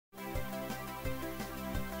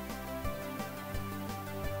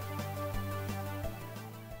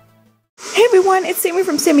everyone, it's Sami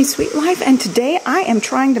from Sami's Sweet Life, and today I am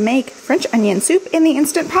trying to make French onion soup in the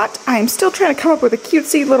Instant Pot. I am still trying to come up with a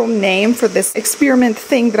cutesy little name for this experiment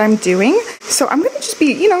thing that I'm doing. So I'm going to just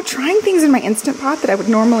be, trying things in my Instant Pot that I would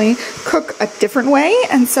normally cook a different way,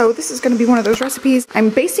 and so this is going to be one of those recipes. I'm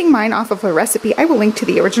basing mine off of a recipe. I will link to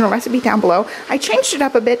the original recipe down below. I changed it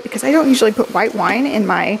up a bit because I don't usually put white wine in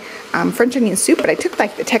my French onion soup, but I took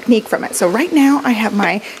like the technique from it. So right now I have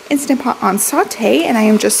my Instant Pot on saute, and I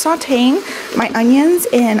am just sauteing my onions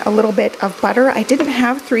in a little bit of butter. I didn't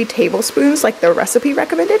have 3 tablespoons like the recipe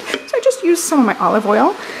recommended, so I just used some of my olive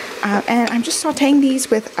oil, and I'm just sauteing these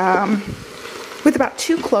with about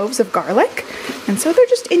 2 cloves of garlic. And so they're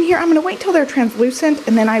just in here. I'm going to wait till they're translucent,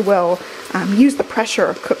 and then I will use the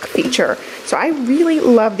pressure cook feature. So I really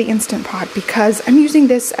love the Instant Pot because I'm using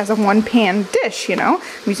this as a one-pan dish, I'm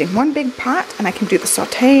using one big pot, and I can do the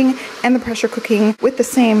sauteing and the pressure cooking with the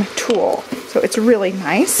same tool. So it's really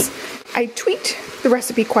nice. I tweaked the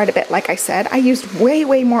recipe quite a bit, like I said. I used way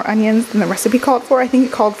more onions than the recipe called for. I think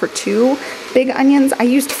it called for 2 big onions. I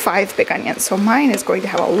used 5 big onions, so mine is going to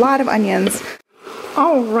have a lot of onions.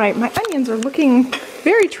 All right, my onions are looking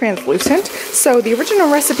very translucent. So the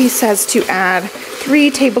original recipe says to add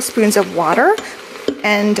 3 tablespoons of water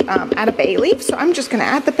and add a bay leaf. So I'm just going to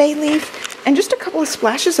add the bay leaf and just a couple of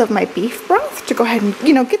splashes of my beef broth to go ahead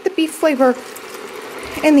and, get the beef flavor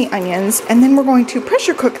in the onions. And then we're going to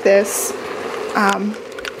pressure cook this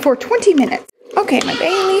for 20 minutes. Okay, my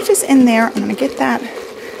bay leaf is in there. I'm going to get that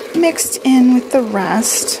mixed in with the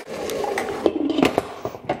rest.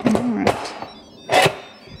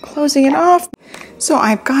 Closing it off. So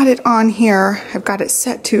I've got it on here. I've got it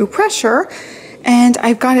set to pressure, and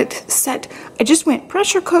I've got it set. I just went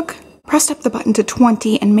pressure cook, pressed up the button to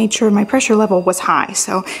 20, and made sure my pressure level was high.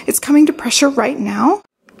 So it's coming to pressure right now.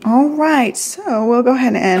 All right, so we'll go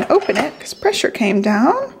ahead and open it because pressure came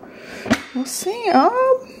down. We'll see.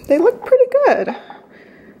 Oh, they look pretty good.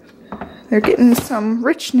 They're getting some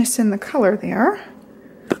richness in the color there.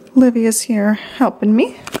 Olivia's here helping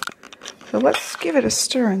me. So let's give it a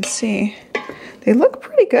stir and see. They look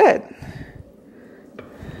pretty good.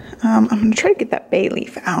 I'm going to try to get that bay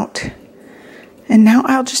leaf out. And now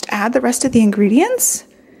I'll just add the rest of the ingredients.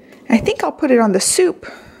 I think I'll put it on the soup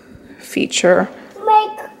feature.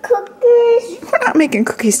 Make cookies? We're not making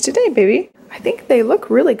cookies today, baby. I think they look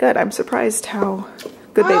really good. I'm surprised how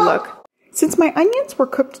good they look. Since my onions were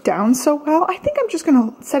cooked down so well, I think I'm just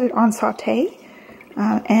going to set it on saute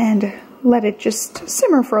and let it just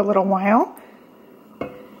simmer for a little while.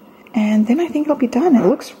 And then I think it'll be done. It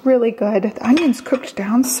looks really good. The onions cooked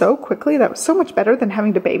down so quickly. That was so much better than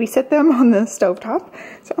having to babysit them on the stovetop.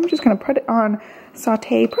 So I'm just going to put it on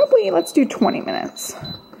saute, probably, let's do 20 minutes.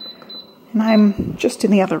 And I'm just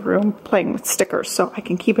in the other room playing with stickers so I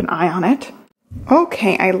can keep an eye on it.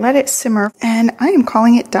 Okay, I let it simmer, and I am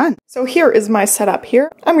calling it done. So here is my setup here.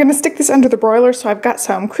 I'm going to stick this under the broiler, so I've got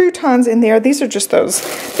some croutons in there. These are just those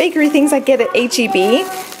bakery things I get at H-E-B.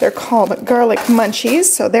 They're called garlic munchies,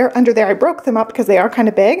 so they're under there. I broke them up because they are kind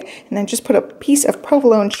of big, and then just put a piece of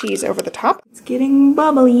provolone cheese over the top. It's getting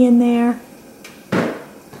bubbly in there.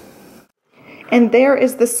 And there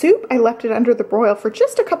is the soup. I left it under the broil for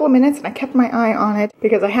just a couple of minutes, and I kept my eye on it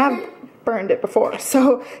because I have burned it before.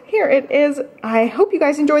 So here it is. I hope you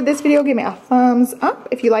guys enjoyed this video. Give me a thumbs up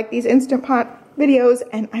if you like these Instant Pot videos,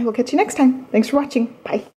 and I will catch you next time. Thanks for watching.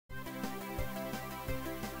 Bye.